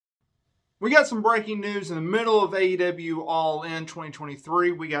We got some breaking news in the middle of AEW All In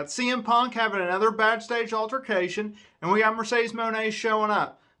 2023. We got CM Punk having another backstage altercation, and we got Mercedes Mone showing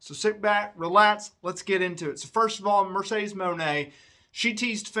up. So sit back, relax, let's get into it. So first of all, Mercedes Mone, she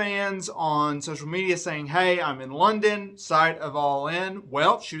teased fans on social media saying, hey, I'm in London, site of All In.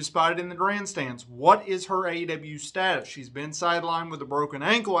 Well, she was spotted in the grandstands. What is her AEW status? She's been sidelined with a broken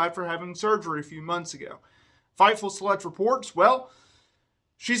ankle after having surgery a few months ago. Fightful Select reports, well,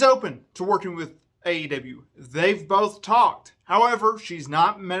 she's open to working with AEW. They've both talked. However, she's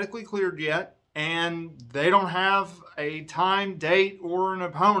not medically cleared yet, and they don't have a time, date, or an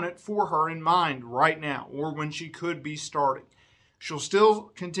opponent for her in mind right now, or when she could be starting. She'll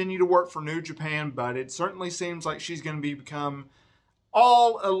still continue to work for New Japan, but it certainly seems like she's going to become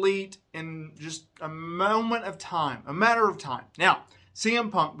all elite in just a moment of time, a matter of time. Now,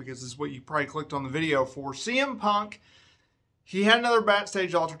 CM Punk, because this is what you probably clicked on the video for, CM Punk, he had another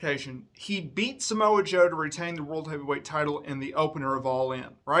backstage altercation. He beat Samoa Joe to retain the World Heavyweight title in the opener of All In,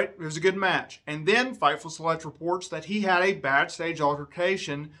 right? It was a good match. And then Fightful Select reports that he had a backstage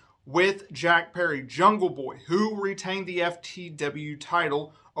altercation with Jack Perry, Jungle Boy, who retained the FTW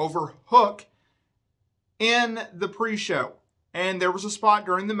title over Hook in the pre-show. And there was a spot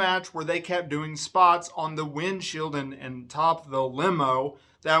during the match where they kept doing spots on the windshield and top of the limo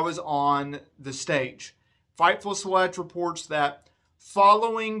that was on the stage. Fightful Select reports that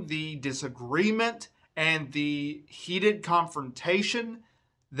following the disagreement and the heated confrontation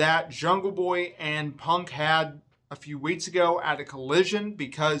that Jungle Boy and Punk had a few weeks ago at a collision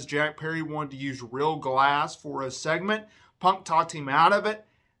because Jack Perry wanted to use real glass for a segment, Punk talked him out of it.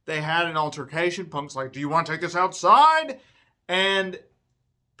 They had an altercation. Punk's like, do you want to take this outside? And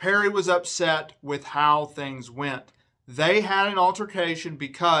Perry was upset with how things went. They had an altercation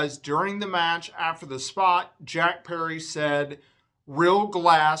because during the match after the spot, Jack Perry said, real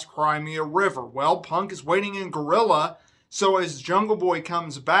glass, cry me a river. Well, Punk is waiting in Gorilla, so as Jungle Boy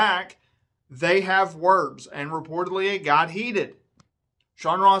comes back, they have words, and reportedly it got heated.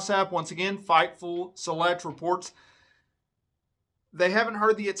 Sean Ross Sapp, once again, Fightful Select reports they haven't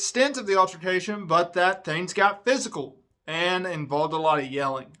heard the extent of the altercation, but that things got physical and involved a lot of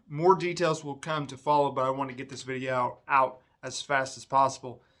yelling. More details will come to follow, but I want to get this video out as fast as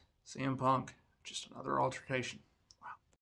possible. CM Punk, just another altercation.